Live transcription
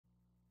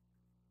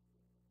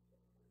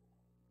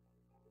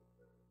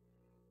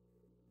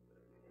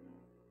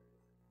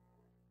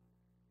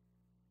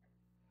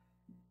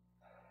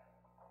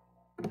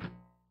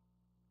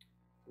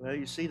Well,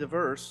 you see the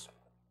verse,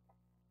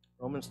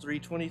 Romans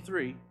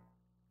 3:23.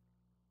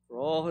 For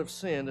all have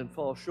sinned and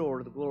fall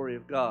short of the glory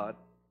of God.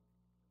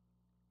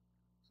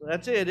 So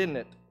that's it, isn't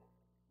it?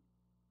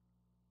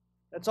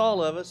 That's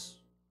all of us.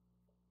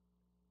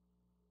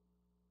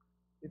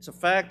 It's a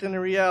fact and a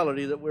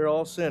reality that we're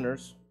all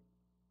sinners.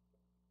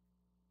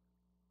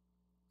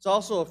 It's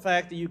also a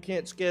fact that you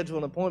can't schedule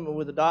an appointment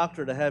with a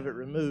doctor to have it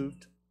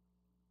removed.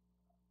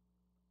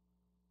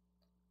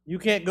 You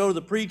can't go to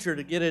the preacher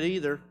to get it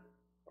either,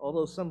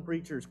 although some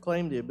preachers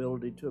claim the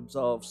ability to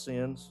absolve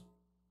sins.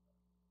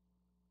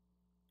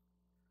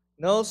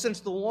 No, since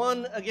the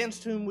one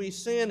against whom we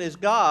sin is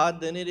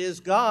God, then it is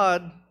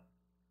God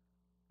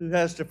who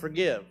has to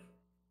forgive.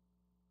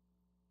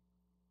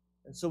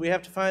 And so we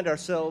have to find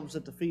ourselves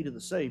at the feet of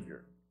the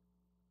Savior.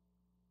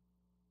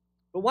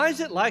 But why is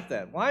it like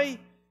that? Why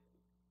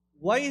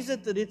is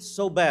it that it's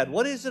so bad?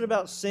 What is it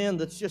about sin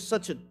that's just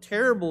such a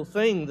terrible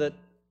thing that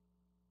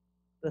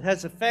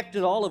has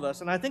affected all of us?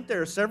 And I think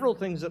there are several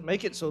things that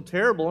make it so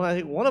terrible, and I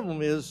think one of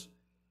them is,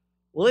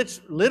 well,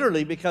 it's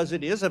literally because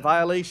it is a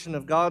violation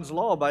of God's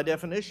law by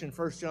definition,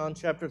 1 John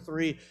chapter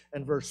 3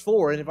 and verse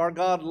 4. And if our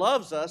God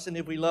loves us, and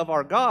if we love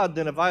our God,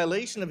 then a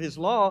violation of His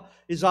law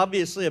is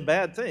obviously a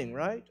bad thing,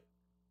 right?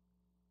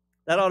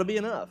 That ought to be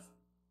enough.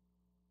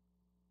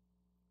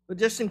 But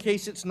just in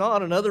case it's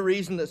not, another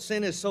reason that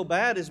sin is so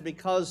bad is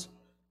because,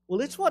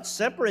 well, it's what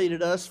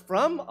separated us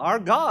from our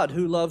God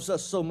who loves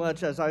us so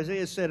much, as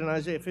Isaiah said in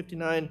Isaiah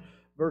 59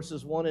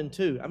 verses 1 and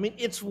 2. I mean,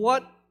 it's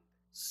what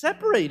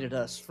separated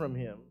us from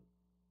Him.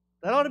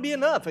 That ought to be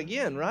enough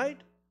again, right?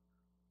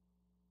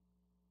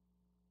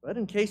 But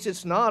in case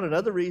it's not,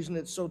 another reason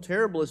it's so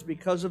terrible is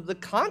because of the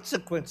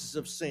consequences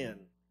of sin.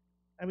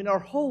 I mean, our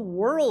whole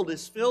world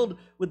is filled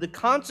with the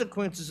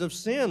consequences of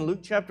sin.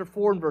 Luke chapter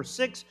 4 and verse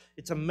 6,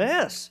 it's a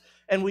mess.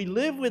 And we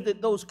live with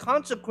it, those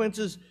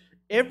consequences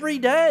every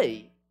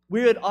day.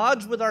 We're at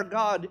odds with our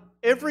God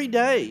every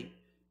day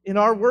in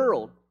our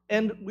world.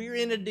 And we're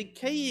in a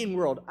decaying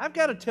world. I've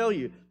got to tell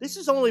you, this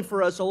is only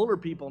for us older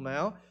people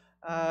now.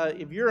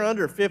 If you're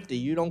under 50,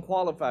 you don't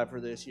qualify for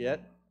this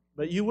yet,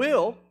 but you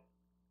will.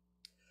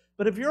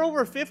 But if you're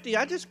over 50,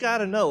 I just got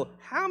to know,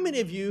 how many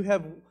of you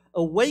have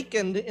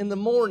awakened in the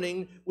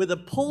morning with a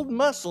pulled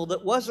muscle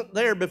that wasn't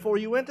there before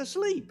you went to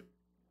sleep?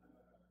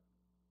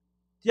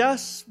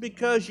 Just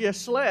because you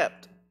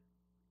slept.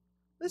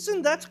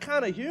 Listen, that's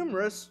kind of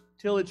humorous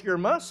till it's your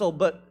muscle,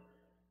 but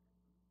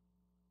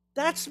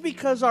that's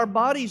because our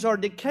bodies are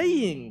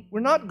decaying.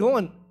 We're not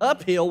going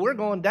uphill, we're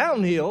going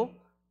downhill.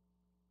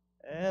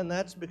 And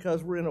that's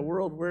because we're in a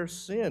world where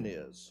sin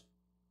is.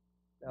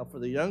 Now, for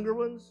the younger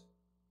ones,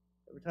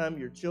 every time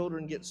your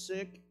children get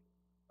sick,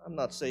 I'm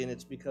not saying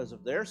it's because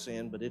of their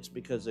sin, but it's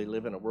because they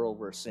live in a world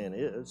where sin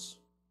is.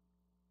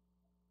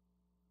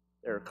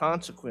 There are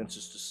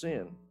consequences to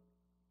sin.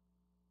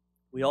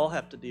 We all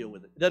have to deal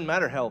with it. It doesn't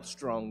matter how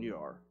strong you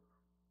are.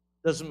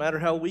 It doesn't matter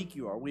how weak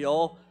you are. We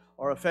all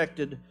are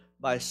affected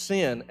by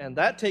sin. And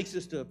that takes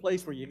us to a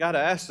place where you got to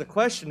ask the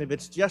question, if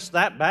it's just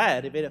that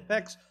bad, if it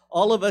affects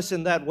all of us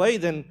in that way,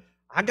 then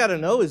I got to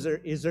know, is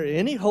there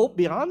any hope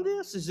beyond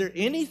this? Is there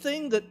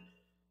anything that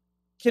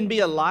can be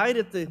a light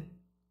at the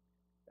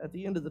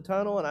end of the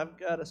tunnel? And I've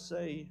got to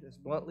say as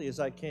bluntly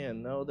as I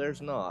can, no,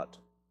 there's not,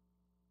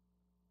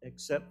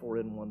 except for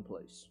in one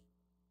place.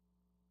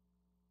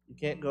 You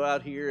can't go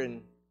out here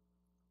and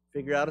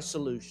figure out a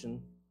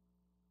solution.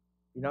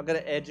 You're not going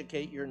to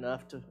educate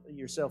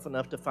yourself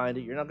enough to find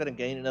it. You're not going to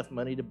gain enough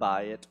money to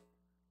buy it.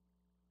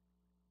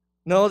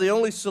 No, the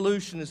only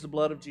solution is the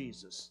blood of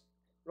Jesus.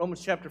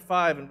 Romans chapter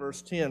 5 and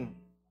verse 10,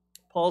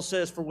 Paul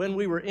says, "For when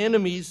we were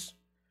enemies,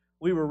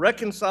 we were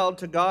reconciled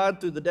to God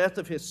through the death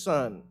of His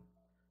Son.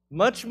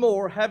 Much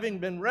more, having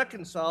been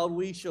reconciled,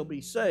 we shall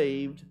be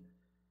saved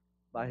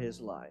by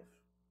His life."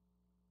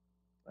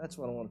 That's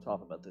what I want to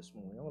talk about this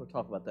morning. I want to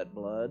talk about that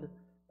blood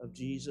of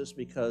Jesus,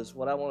 because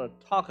what I want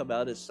to talk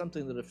about is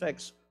something that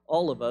affects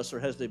all of us, or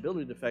has the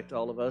ability to affect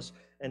all of us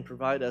and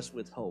provide us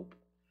with hope.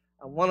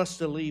 I want us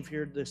to leave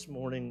here this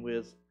morning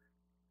with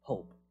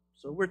hope.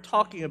 So we're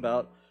talking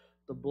about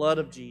the blood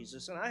of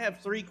Jesus, and I have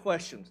 3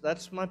 questions.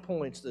 That's my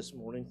points this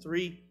morning,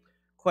 3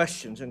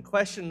 questions. And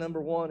question number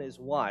 1 is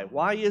why?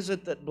 Why is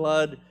it that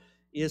blood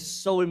is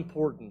so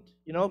important?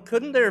 You know,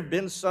 couldn't there have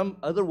been some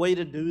other way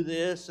to do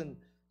this, and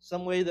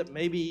some way that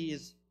maybe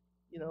is,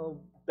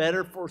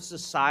 better for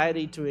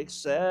society to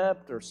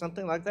accept or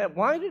something like that?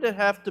 Why did it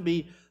have to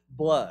be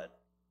blood?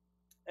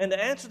 And to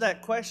answer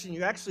that question,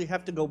 you actually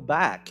have to go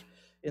back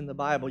in the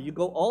Bible. You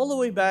go all the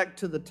way back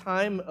to the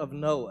time of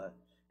Noah.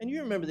 And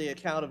you remember the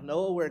account of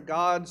Noah, where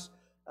God's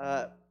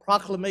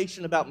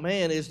proclamation about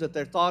man is that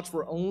their thoughts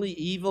were only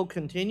evil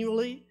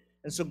continually.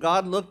 And so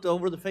God looked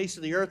over the face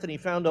of the earth, and He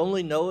found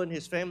only Noah and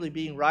his family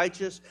being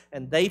righteous,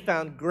 and they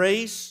found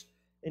grace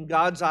in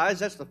God's eyes.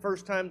 That's the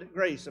first time that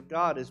grace of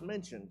God is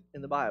mentioned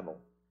in the Bible.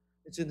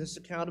 It's in this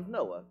account of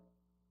Noah.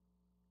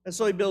 And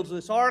so He builds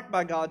this ark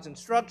by God's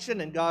instruction,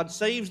 and God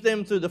saves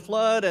them through the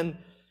flood. And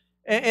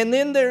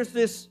then there's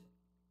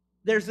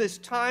this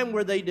time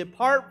where they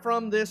depart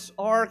from this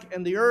ark,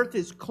 and the earth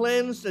is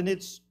cleansed, and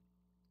it's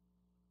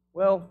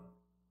Well,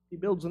 he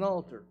builds an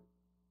altar,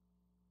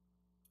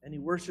 and he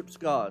worships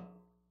God.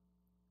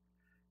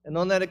 And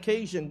on that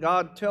occasion,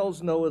 God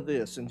tells Noah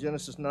this in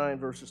Genesis 9,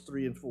 verses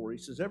 3 and 4. He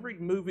says, "Every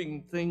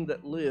moving thing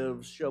that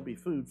lives shall be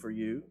food for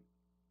you.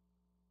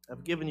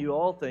 I've given you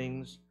all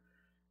things,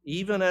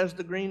 even as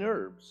the green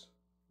herbs.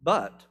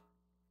 But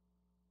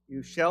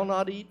you shall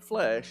not eat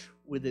flesh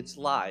with its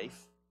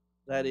life,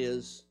 that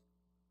is,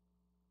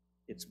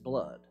 its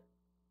blood."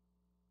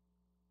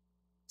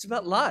 It's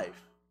about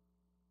life.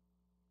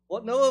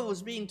 What Noah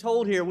was being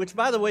told here, which,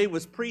 by the way,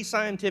 was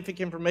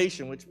pre-scientific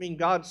information, which means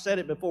God said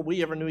it before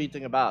we ever knew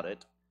anything about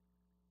it.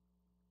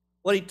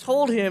 What he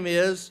told him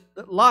is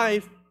that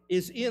life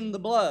is in the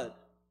blood.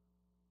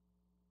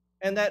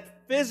 And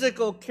that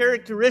physical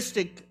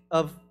characteristic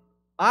of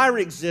our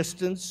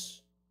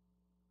existence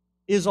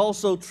is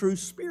also true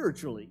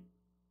spiritually.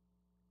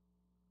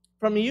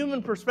 From a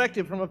human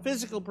perspective, from a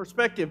physical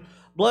perspective,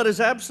 blood is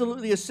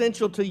absolutely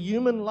essential to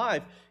human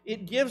life.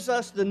 It gives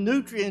us the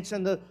nutrients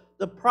and the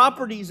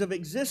properties of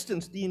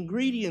existence, the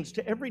ingredients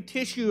to every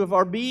tissue of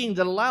our being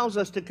that allows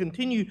us to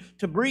continue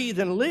to breathe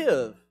and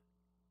live.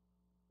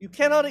 You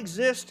cannot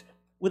exist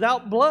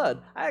without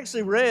blood. I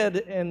actually read,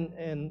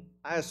 and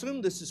I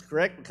assume this is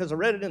correct because I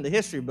read it in the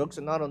history books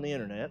and not on the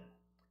internet,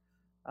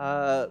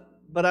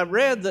 but I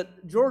read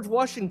that George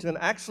Washington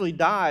actually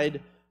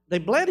died. They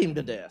bled him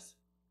to death.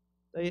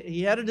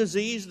 He had a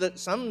disease that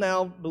some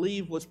now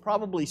believe was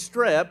probably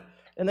strep,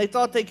 and they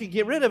thought they could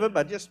get rid of it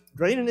by just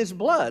draining his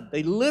blood.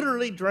 They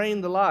literally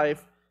drained the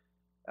life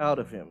out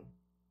of him.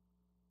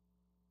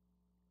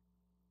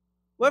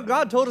 Well,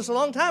 God told us a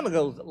long time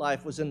ago that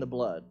life was in the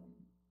blood.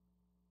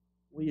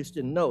 We just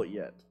didn't know it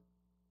yet.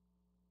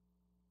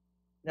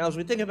 Now, as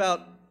we think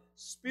about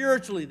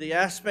spiritually the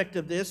aspect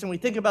of this, and we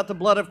think about the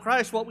blood of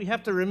Christ, what we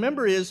have to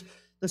remember is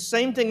the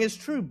same thing is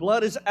true.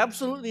 Blood is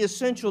absolutely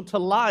essential to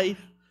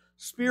life,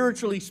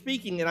 spiritually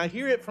speaking. And I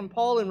hear it from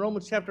Paul in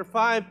Romans chapter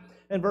 5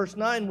 and verse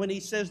 9 when he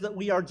says that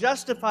we are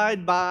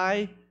justified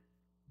by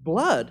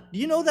blood. Do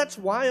you know that's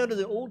why under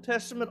the Old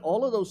Testament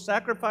all of those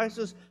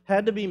sacrifices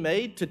had to be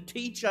made to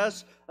teach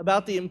us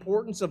about the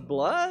importance of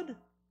blood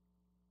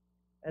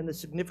and the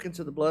significance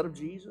of the blood of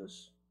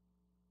Jesus?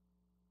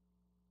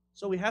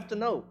 So we have to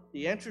know.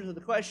 The answer to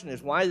the question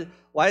is, why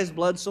is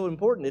blood so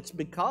important? It's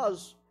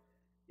because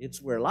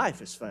it's where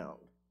life is found.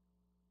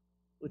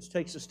 Which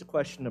takes us to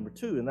question number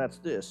 2, and that's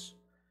this.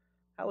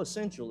 How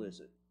essential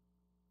is it?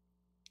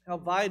 How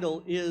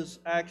vital is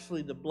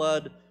actually the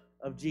blood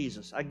of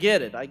Jesus? I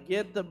get it. I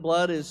get that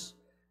blood is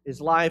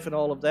life and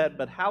all of that,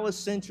 but how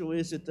essential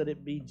is it that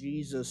it be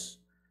Jesus'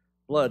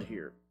 blood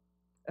here?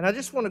 And I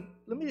just want to,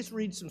 let me just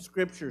read some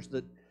scriptures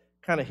that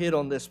kind of hit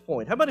on this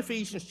point. How about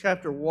Ephesians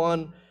chapter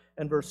 1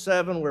 and verse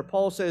 7, where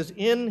Paul says,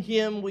 "In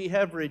him we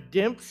have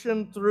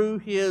redemption through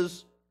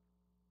his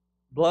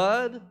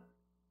blood,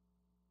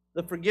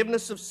 the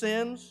forgiveness of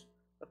sins,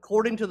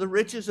 according to the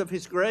riches of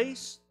his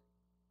grace."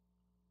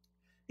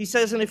 He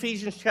says in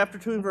Ephesians chapter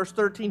 2 and verse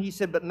 13, he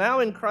said, "But now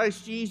in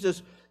Christ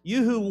Jesus,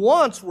 you who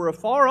once were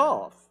afar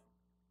off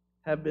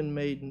have been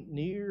made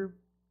near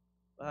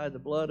by the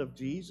blood of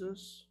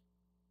Jesus."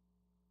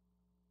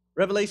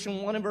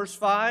 Revelation 1 and verse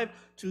 5,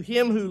 "To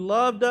him who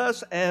loved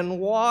us and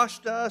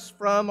washed us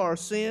from our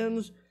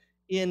sins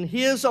in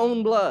his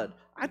own blood."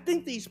 I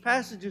think these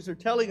passages are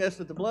telling us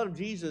that the blood of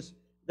Jesus,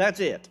 that's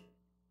it.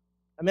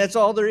 I mean, that's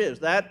all there is.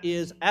 That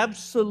is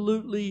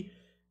absolutely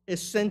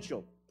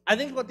essential. I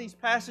think what these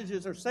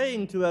passages are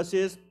saying to us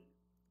is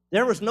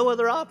there was no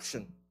other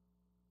option.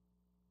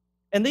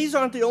 And these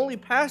aren't the only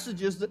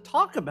passages that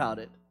talk about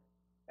it.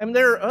 I mean,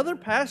 there are other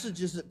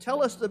passages that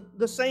tell us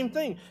the same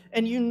thing.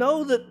 And you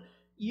know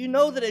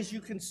that as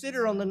you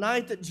consider on the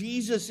night that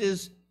Jesus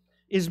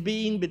is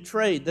being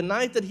betrayed, the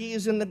night that he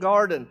is in the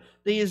garden,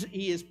 he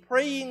is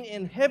praying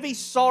in heavy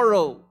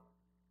sorrow.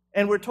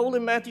 And we're told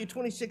in Matthew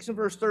 26 and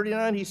verse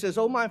 39, he says,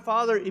 "Oh, my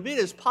Father, if it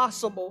is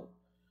possible,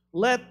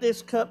 let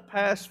this cup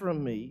pass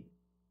from me,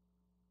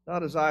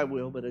 not as I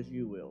will, but as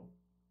you will."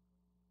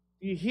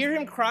 You hear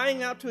him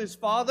crying out to his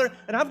Father,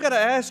 and I've got to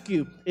ask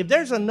you, if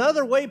there's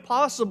another way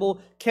possible,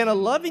 can a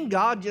loving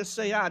God just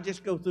say,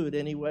 just go through it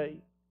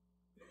anyway?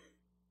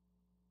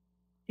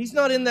 He's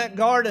not in that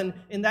garden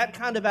in that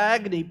kind of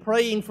agony,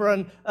 praying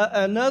for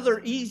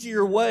another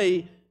easier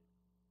way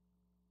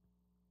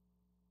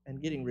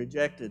and getting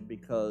rejected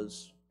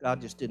because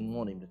God just didn't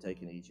want him to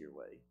take an easier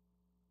way.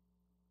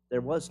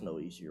 There was no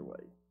easier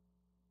way.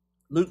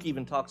 Luke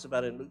even talks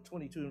about it in Luke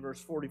 22 and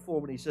verse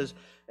 44 when he says,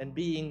 "And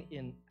being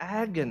in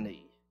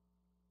agony,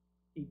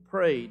 he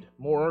prayed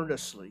more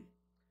earnestly,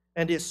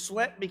 and his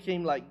sweat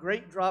became like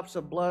great drops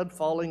of blood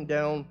falling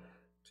down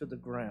to the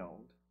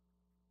ground."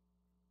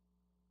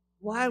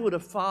 Why would a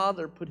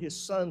father put his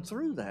son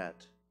through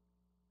that?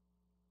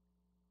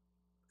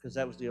 Because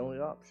that was the only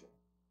option.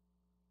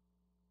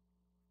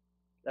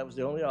 That was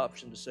the only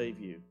option to save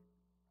you.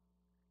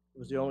 It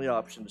was the only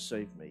option to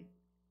save me.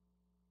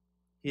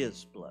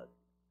 His blood.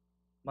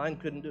 Mine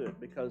couldn't do it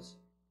because,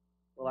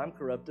 I'm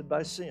corrupted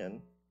by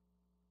sin.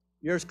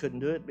 Yours couldn't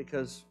do it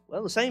because,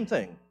 the same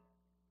thing.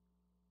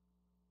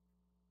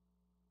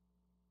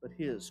 But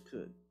his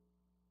could.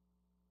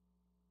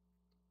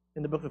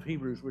 In the book of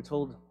Hebrews, we're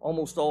told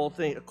almost all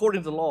things,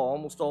 according to the law,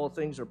 almost all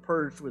things are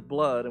purged with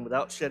blood, and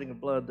without shedding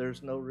of blood,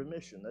 there's no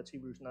remission. That's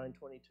Hebrews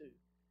 9:22.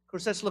 Of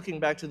course, that's looking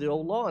back to the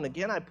old law, and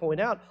again, I point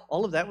out,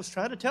 all of that was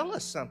trying to tell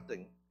us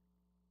something.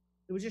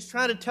 It was just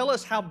trying to tell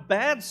us how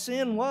bad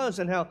sin was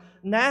and how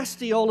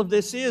nasty all of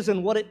this is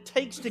and what it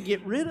takes to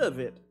get rid of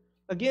it.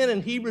 Again,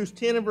 in Hebrews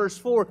 10 and verse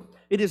 4,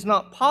 it is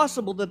not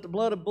possible that the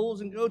blood of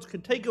bulls and goats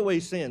could take away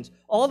sins.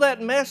 All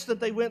that mess that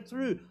they went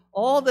through,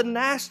 all the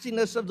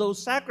nastiness of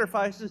those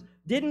sacrifices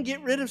didn't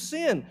get rid of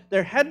sin.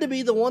 There had to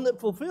be the one that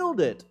fulfilled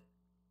it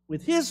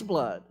with his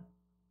blood.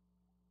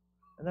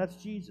 And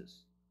that's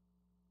Jesus.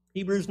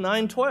 Hebrews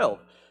 9:12.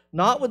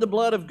 Not with the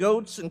blood of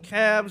goats and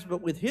calves,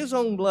 but with his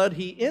own blood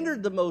he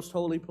entered the most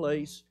holy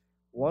place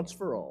once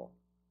for all,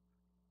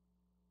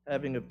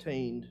 having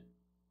obtained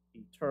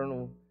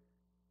eternal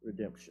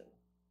redemption.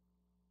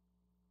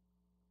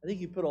 I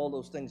think you put all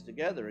those things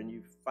together and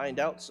you find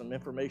out some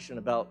information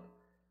about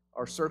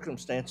our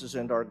circumstances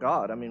and our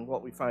God. I mean,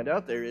 what we find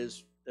out there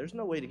is there's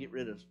no way to get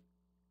rid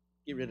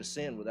of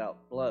sin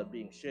without blood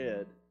being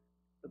shed.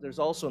 But there's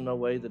also no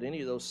way that any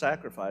of those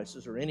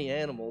sacrifices or any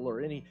animal or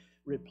any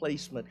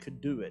replacement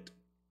could do it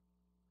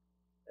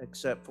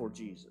except for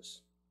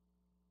Jesus.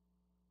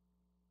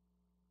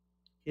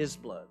 His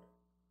blood,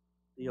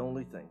 the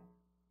only thing.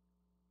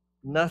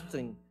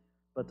 Nothing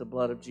but the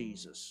blood of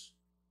Jesus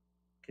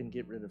can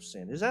get rid of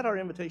sin. Is that our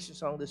invitation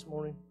song this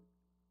morning?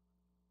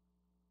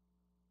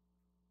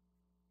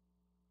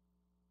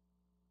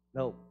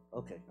 No.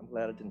 Okay, I'm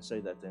glad I didn't say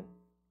that then.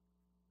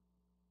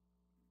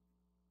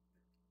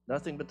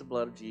 Nothing but the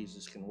blood of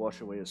Jesus can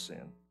wash away a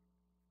sin.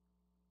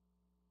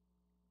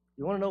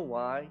 You want to know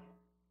why?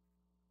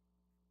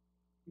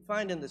 You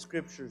find in the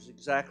Scriptures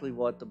exactly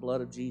what the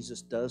blood of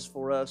Jesus does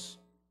for us,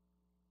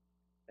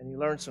 and you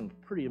learn some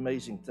pretty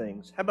amazing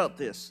things. How about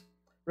this?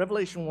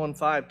 Revelation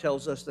 1:5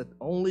 tells us that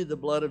only the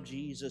blood of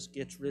Jesus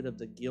gets rid of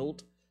the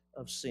guilt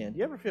of sin. Do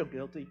you ever feel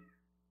guilty?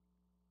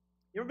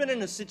 You ever been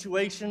in a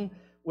situation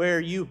where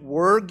you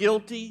were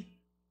guilty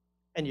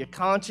and your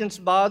conscience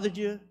bothered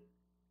you?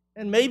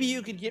 And maybe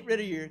you could get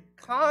rid of your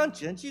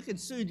conscience. You could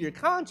soothe your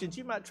conscience.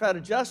 You might try to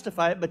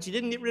justify it, but you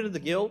didn't get rid of the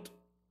guilt.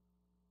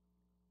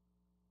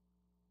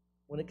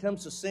 When it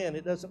comes to sin,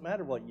 it doesn't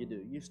matter what you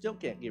do. You still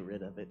can't get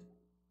rid of it.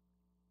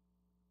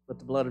 But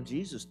the blood of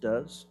Jesus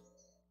does.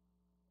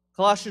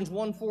 Colossians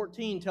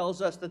 1:14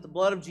 tells us that the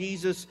blood of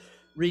Jesus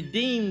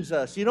redeems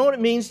us. You know what it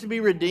means to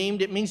be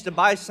redeemed? It means to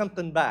buy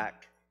something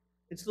back.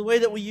 It's the way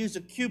that we use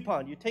a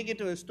coupon. You take it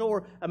to a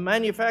store, a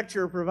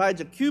manufacturer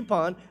provides a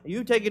coupon, and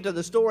you take it to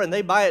the store and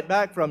they buy it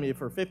back from you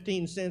for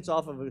 15 cents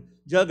off of a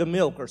jug of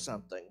milk or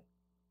something.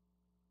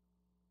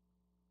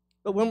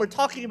 But when we're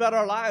talking about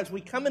our lives,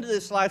 we come into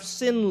this life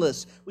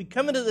sinless. We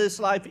come into this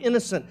life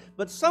innocent.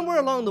 But somewhere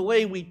along the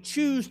way, we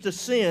choose to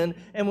sin,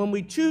 and when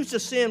we choose to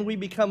sin, we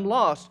become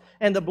lost.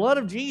 And the blood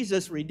of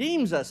Jesus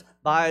redeems us,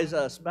 buys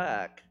us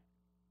back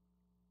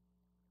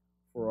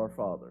for our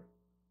Father.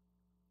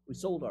 We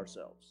sold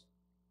ourselves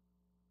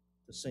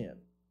to sin,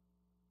 and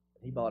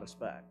he bought us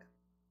back.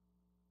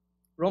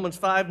 Romans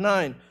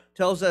 5:9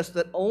 tells us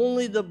that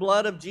only the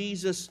blood of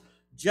Jesus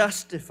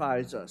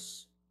justifies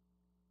us.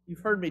 You've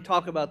heard me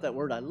talk about that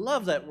word. I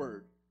love that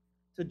word.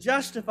 To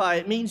justify,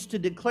 it means to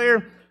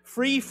declare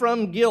free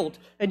from guilt.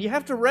 And you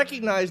have to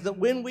recognize that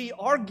when we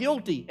are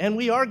guilty, and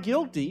we are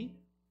guilty,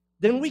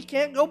 then we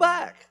can't go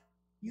back.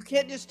 You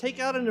can't just take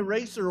out an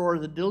eraser or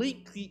the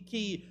delete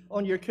key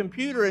on your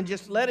computer and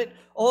just let it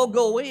all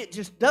go away. It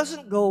just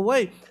doesn't go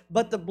away.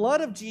 But the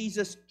blood of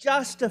Jesus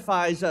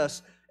justifies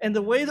us. And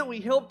the way that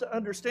we help to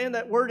understand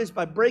that word is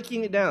by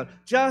breaking it down.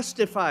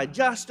 Justified,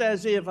 just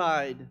as if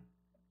I'd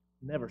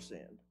never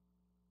sinned.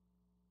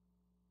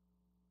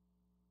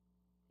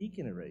 He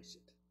can erase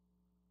it.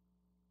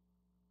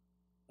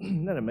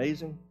 Isn't that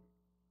amazing?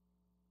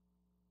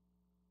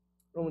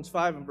 Romans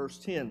 5 and verse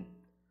 10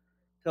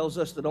 tells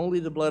us that only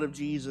the blood of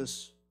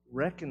Jesus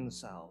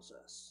reconciles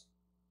us.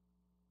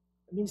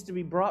 It means to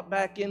be brought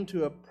back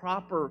into a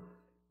proper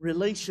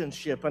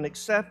relationship, an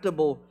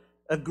acceptable,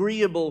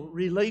 agreeable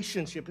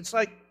relationship. It's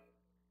like,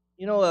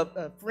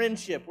 a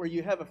friendship where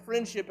you have a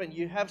friendship and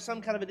you have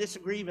some kind of a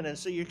disagreement, and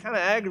so you're kind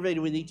of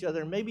aggravated with each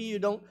other. Maybe you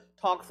don't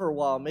talk for a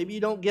while. Maybe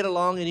you don't get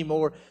along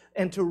anymore.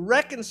 And to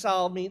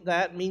reconcile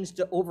that means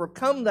to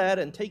overcome that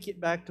and take it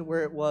back to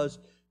where it was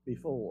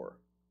before.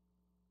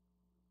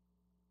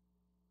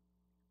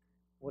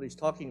 What he's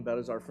talking about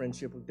is our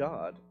friendship with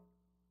God.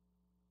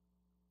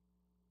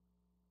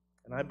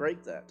 And I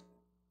break that.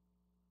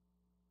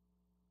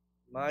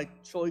 My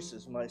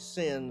choices, my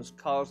sins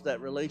caused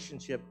that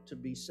relationship to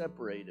be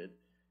separated.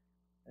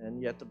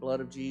 And yet the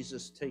blood of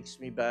Jesus takes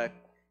me back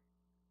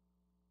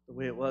the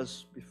way it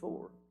was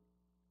before.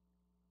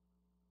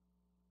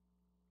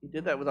 He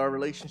did that with our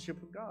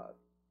relationship with God.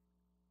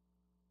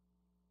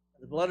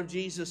 The blood of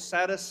Jesus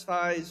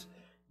satisfies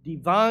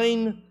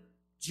divine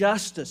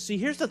justice. See,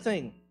 here's the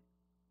thing.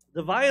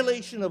 The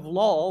violation of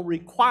law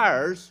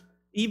requires,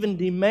 even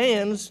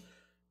demands,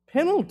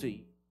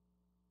 penalty.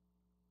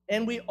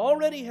 And we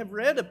already have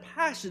read a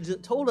passage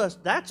that told us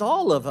that's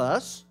all of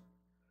us.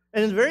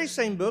 And in the very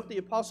same book, the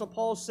Apostle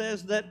Paul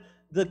says that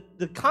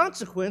the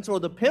consequence or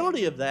the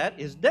penalty of that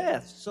is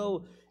death.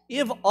 So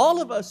if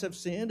all of us have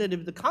sinned, and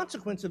if the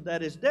consequence of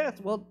that is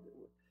death, well,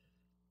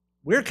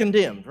 we're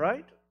condemned,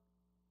 right?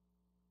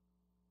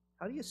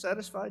 How do you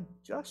satisfy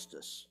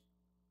justice?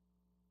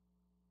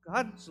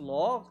 God's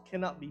law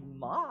cannot be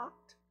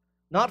mocked.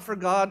 Not for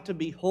God to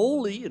be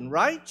holy and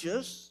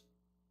righteous.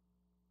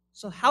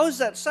 So how is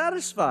that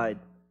satisfied?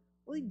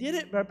 Well, he did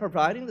it by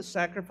providing the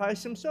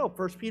sacrifice himself.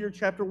 1 Peter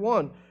chapter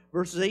 1,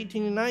 verses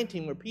 18 and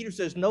 19, where Peter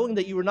says, knowing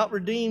that you were not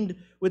redeemed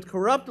with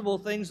corruptible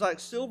things like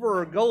silver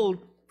or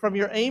gold from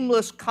your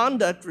aimless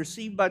conduct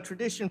received by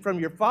tradition from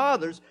your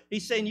fathers.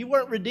 He's saying you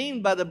weren't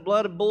redeemed by the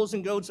blood of bulls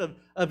and goats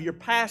of your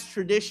past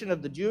tradition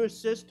of the Jewish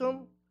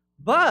system,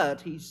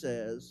 but, he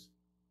says,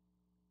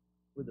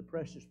 with the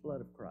precious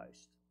blood of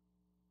Christ,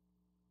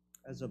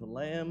 as of a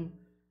lamb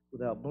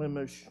without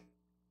blemish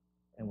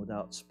and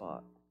without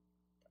spot.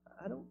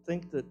 I don't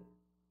think that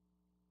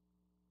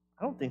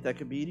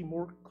could be any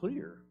more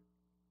clear.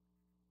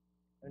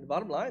 And the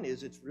bottom line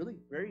is, it's really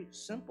very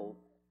simple.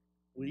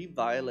 We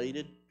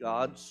violated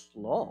God's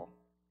law.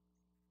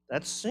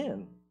 That's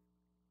sin.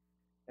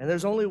 And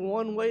there's only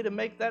one way to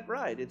make that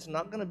right. It's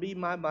not going to be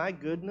my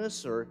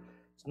goodness, or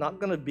it's not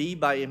going to be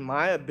by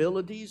my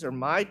abilities or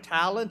my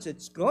talents.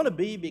 It's going to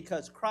be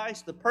because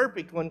Christ, the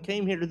perfect one,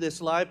 came here to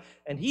this life,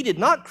 and he did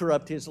not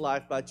corrupt his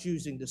life by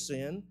choosing to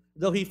sin.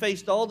 Though he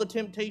faced all the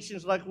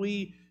temptations like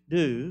we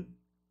do,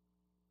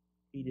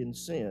 he didn't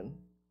sin.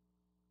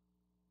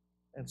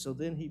 And so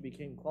then he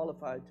became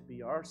qualified to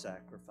be our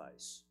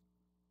sacrifice,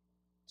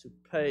 to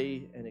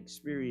pay and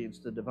experience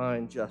the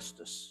divine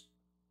justice.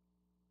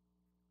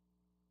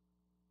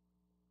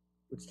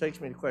 Which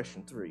takes me to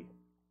question 3.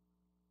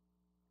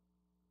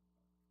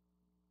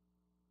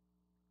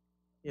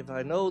 If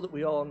I know that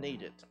we all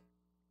need it,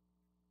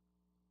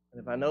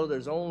 and if I know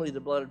there's only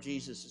the blood of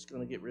Jesus that's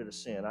going to get rid of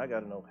sin, I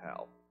got to know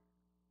how.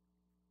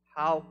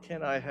 How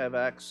can I have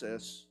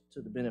access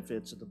to the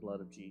benefits of the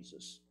blood of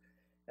Jesus?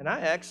 And I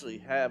actually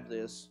have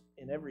this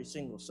in every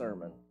single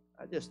sermon.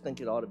 I just think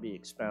it ought to be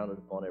expounded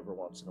upon every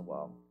once in a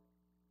while.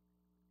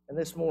 And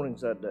this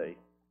morning's that day.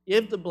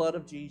 If the blood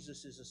of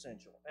Jesus is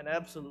essential, and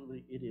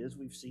absolutely it is,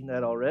 we've seen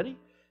that already,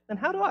 then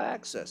how do I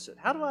access it?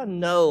 How do I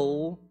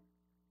know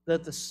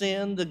that the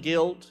sin, the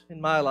guilt in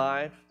my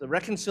life, the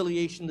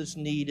reconciliation that's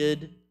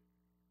needed,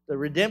 the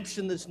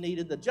redemption that's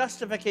needed, the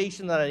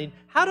justification that I need,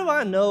 how do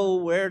I know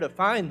where to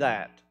find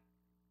that?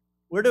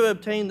 Where to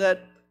obtain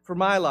that for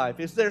my life?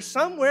 Is there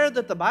somewhere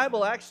that the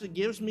Bible actually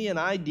gives me an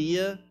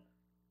idea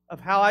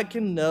of how I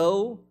can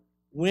know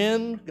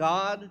when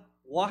God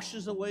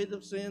washes away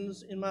the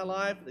sins in my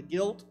life, the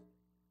guilt,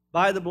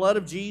 by the blood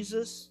of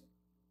Jesus?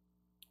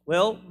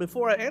 Well,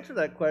 before I answer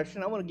that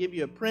question, I want to give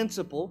you a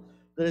principle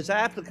that is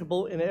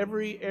applicable in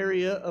every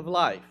area of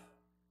life.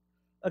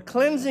 A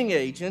cleansing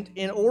agent,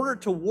 in order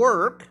to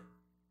work,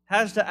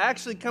 has to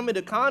actually come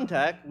into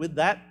contact with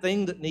that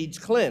thing that needs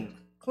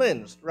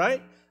cleansed,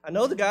 right? I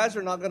know the guys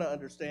are not going to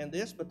understand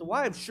this, but the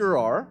wives sure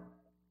are.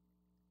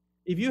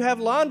 If you have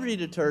laundry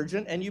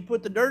detergent and you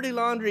put the dirty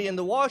laundry in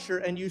the washer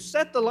and you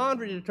set the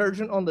laundry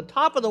detergent on the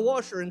top of the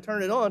washer and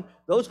turn it on,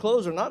 those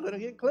clothes are not going to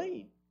get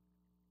clean.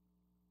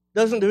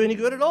 Doesn't do any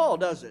good at all,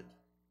 does it?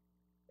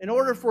 In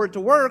order for it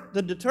to work,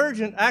 the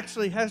detergent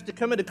actually has to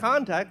come into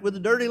contact with the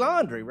dirty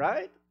laundry,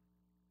 right?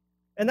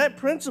 And that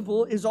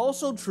principle is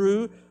also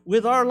true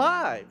with our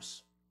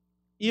lives.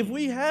 If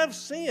we have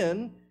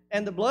sin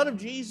and the blood of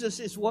Jesus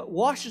is what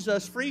washes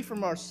us free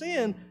from our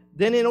sin,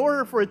 then in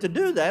order for it to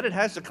do that, it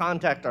has to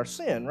contact our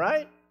sin,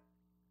 right?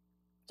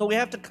 So we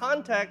have to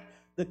contact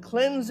the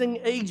cleansing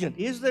agent.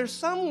 Is there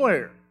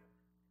somewhere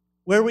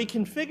where we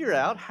can figure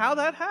out how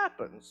that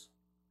happens?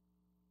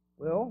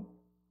 Well,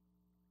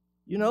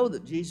 you know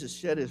that Jesus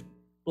shed his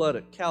blood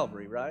at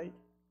Calvary, right?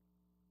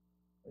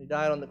 He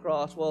died on the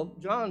cross. Well,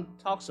 John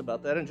talks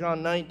about that in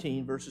John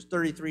 19, verses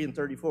 33 and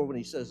 34, when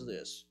he says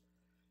this.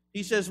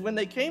 He says, when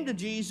they came to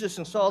Jesus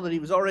and saw that he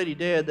was already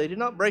dead, they did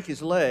not break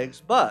his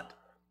legs, but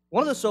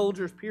one of the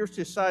soldiers pierced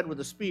his side with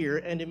a spear,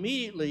 and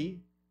immediately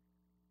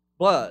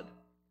blood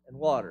and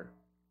water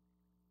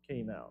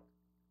came out.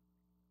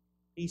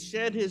 He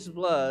shed his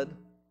blood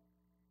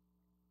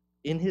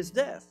in his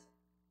death.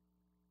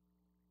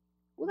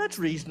 Well, that's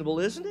reasonable,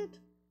 isn't it?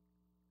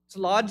 It's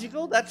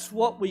logical. That's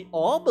what we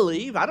all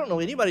believe. I don't know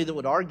anybody that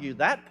would argue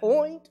that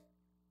point.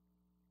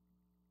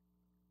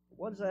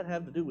 What does that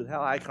have to do with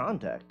how I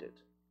contact it?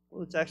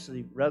 Well, it's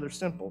actually rather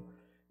simple.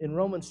 In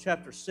Romans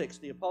chapter 6,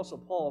 the Apostle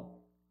Paul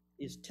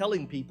is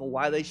telling people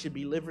why they should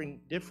be living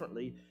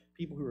differently,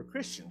 people who are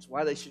Christians,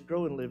 why they should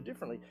grow and live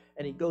differently.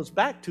 And he goes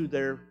back to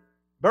their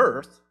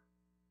birth,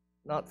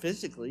 not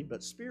physically,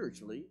 but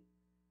spiritually,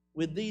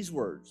 with these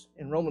words.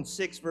 In Romans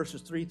 6,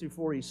 verses 3 through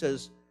 4, he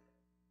says,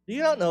 do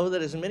you not know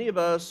that as many of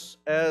us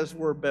as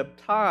were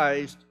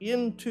baptized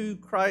into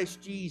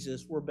Christ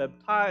Jesus were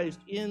baptized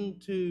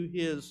into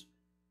his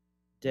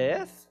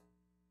death?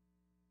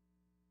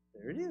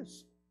 There it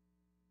is.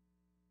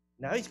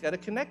 Now he's got a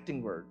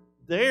connecting word.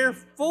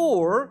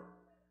 Therefore,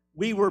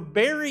 we were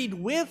buried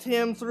with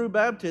him through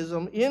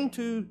baptism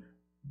into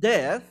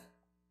death,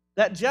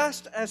 that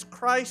just as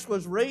Christ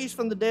was raised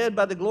from the dead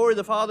by the glory of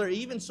the Father,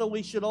 even so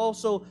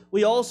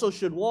we also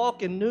should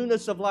walk in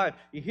newness of life.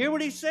 You hear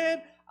what he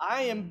said?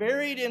 I am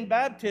buried in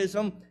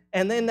baptism,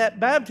 and then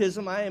that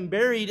baptism I am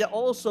buried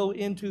also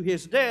into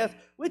his death,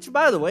 which,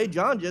 by the way,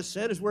 John just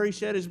said is where he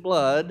shed his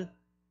blood,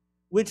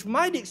 which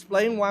might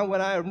explain why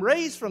when I am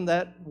raised from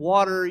that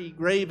watery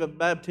grave of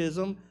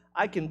baptism,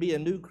 I can be a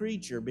new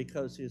creature,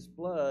 because his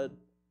blood,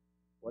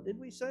 what did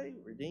we say?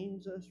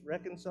 Redeems us,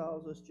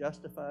 reconciles us,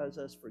 justifies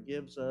us,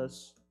 forgives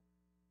us.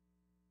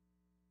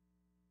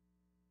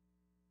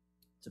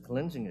 It's a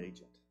cleansing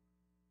agent.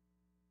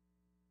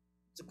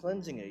 It's a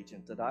cleansing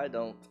agent that I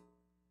don't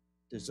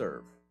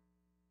deserve.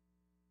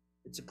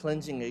 It's a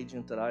cleansing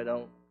agent that I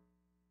don't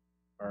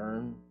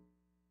earn.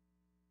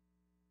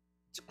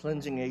 It's a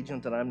cleansing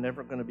agent that I'm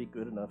never going to be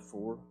good enough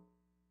for.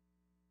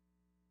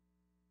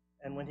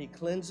 And when he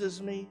cleanses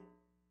me,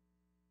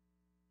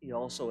 he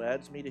also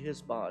adds me to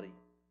his body.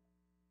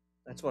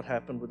 That's what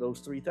happened with those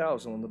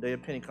 3,000 on the day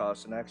of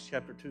Pentecost in Acts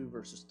chapter 2,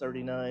 verses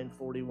 39,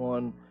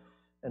 41,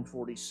 and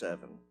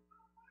 47.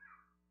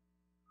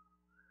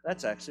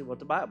 That's actually what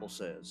the Bible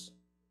says.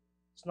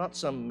 It's not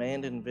some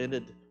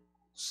man-invented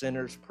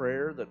sinner's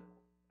prayer that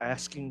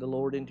asking the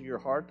Lord into your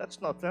heart.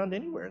 That's not found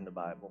anywhere in the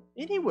Bible.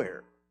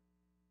 Anywhere.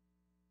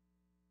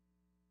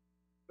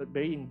 But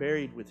being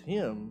buried with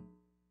him,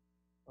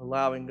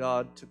 allowing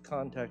God to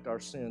contact our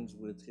sins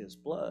with his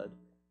blood,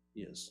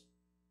 is.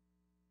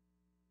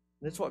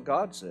 And it's what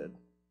God said.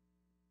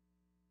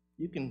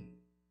 You can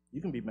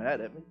be mad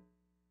at me.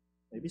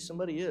 Maybe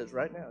somebody is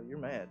right now. You're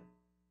mad.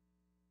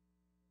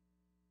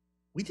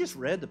 We just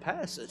read the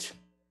passage.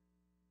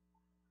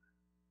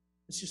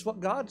 It's just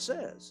what God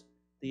says.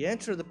 The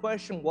answer to the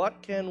question,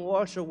 what can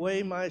wash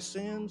away my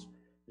sins?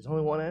 There's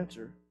only one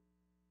answer.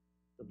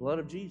 The blood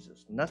of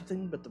Jesus.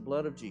 Nothing but the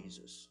blood of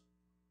Jesus.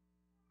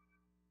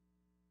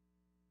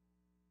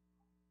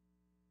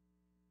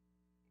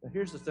 Now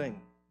here's the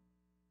thing.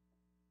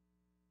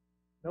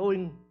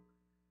 Knowing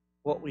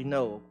what we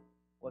know,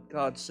 what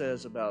God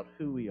says about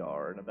who we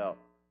are and about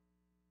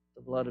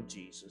the blood of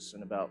Jesus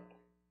and about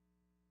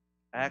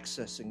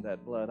accessing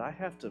that blood, I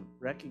have to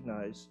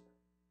recognize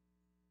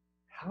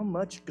how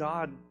much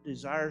God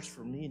desires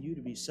for me and you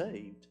to be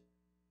saved.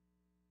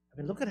 I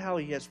mean, look at how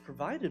he has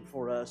provided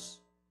for us.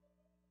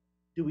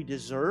 Do we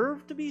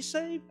deserve to be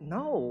saved?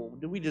 No.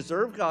 Do we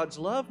deserve God's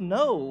love?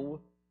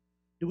 No.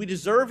 Do we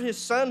deserve his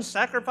son's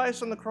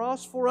sacrifice on the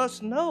cross for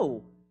us?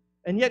 No.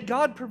 And yet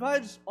God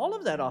provides all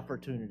of that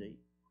opportunity.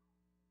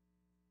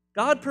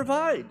 God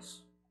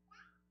provides.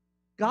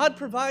 God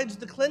provides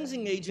the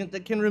cleansing agent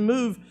that can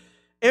remove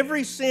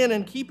every sin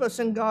and keep us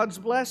in God's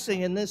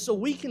blessing. And then so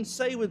we can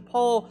say with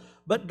Paul,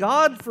 but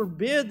God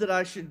forbid that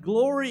I should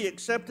glory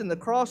except in the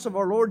cross of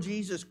our Lord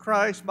Jesus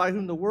Christ, by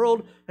whom the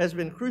world has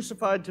been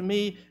crucified to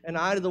me and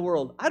I to the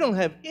world. I don't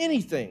have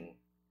anything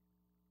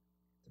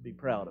to be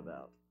proud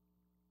about.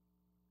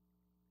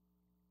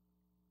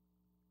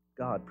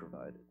 God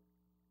provided.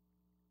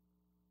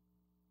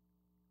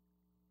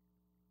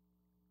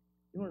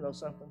 You want to know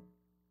something?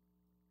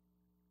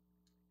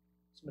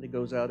 Somebody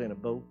goes out in a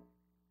boat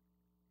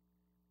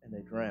and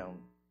they drown.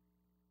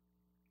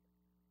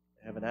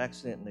 They have an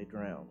accident and they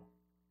drown.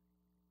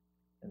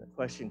 And the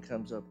question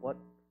comes up,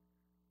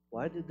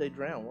 why did they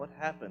drown? What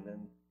happened?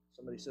 And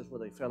somebody says,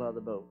 well, they fell out of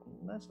the boat.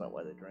 And that's not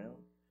why they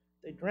drowned.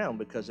 They drowned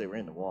because they were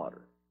in the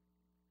water.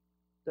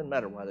 Doesn't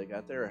matter why they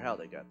got there or how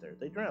they got there.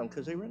 They drowned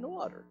because they were in the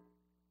water.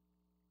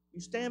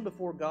 You stand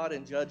before God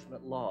in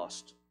judgment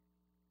lost.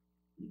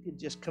 You could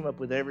just come up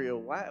with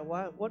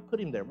what put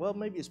him there? Well,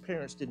 maybe his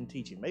parents didn't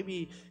teach him.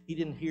 Maybe he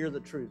didn't hear the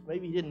truth.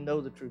 Maybe he didn't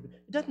know the truth.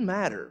 It doesn't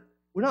matter.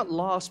 We're not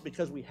lost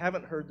because we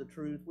haven't heard the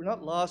truth. We're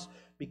not lost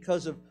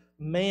because of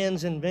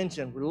man's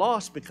invention. We're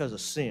lost because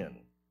of sin.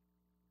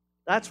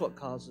 That's what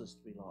causes us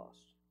to be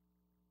lost.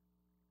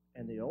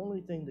 And the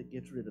only thing that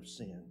gets rid of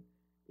sin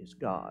is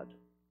God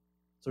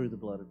through the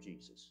blood of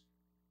Jesus.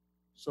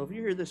 So if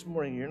you're here this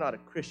morning and you're not a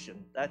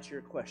Christian, that's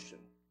your question.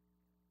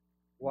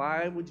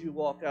 Why would you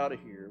walk out of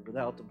here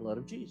without the blood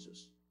of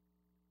Jesus?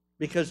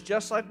 Because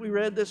just like we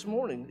read this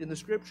morning in the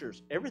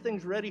Scriptures,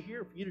 everything's ready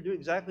here for you to do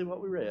exactly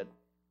what we read.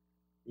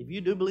 If you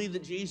do believe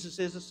that Jesus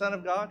is the Son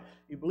of God,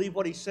 you believe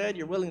what he said,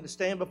 you're willing to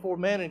stand before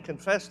men and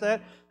confess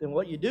that, then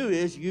what you do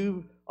is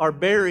you are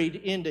buried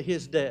into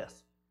his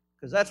death,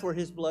 because that's where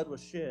his blood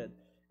was shed.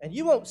 And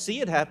you won't see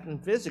it happen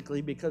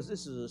physically, because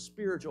this is a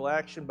spiritual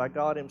action by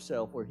God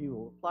himself, where he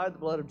will apply the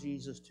blood of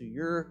Jesus to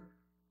your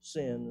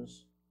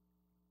sins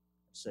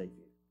and save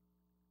you.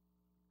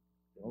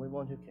 The only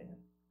one who can.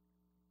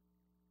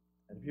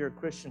 And if you're a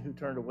Christian who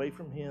turned away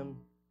from him,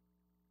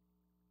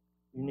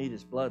 you need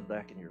his blood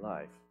back in your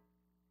life.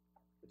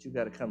 But you've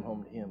got to come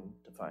home to him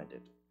to find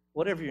it.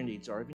 Whatever your needs are.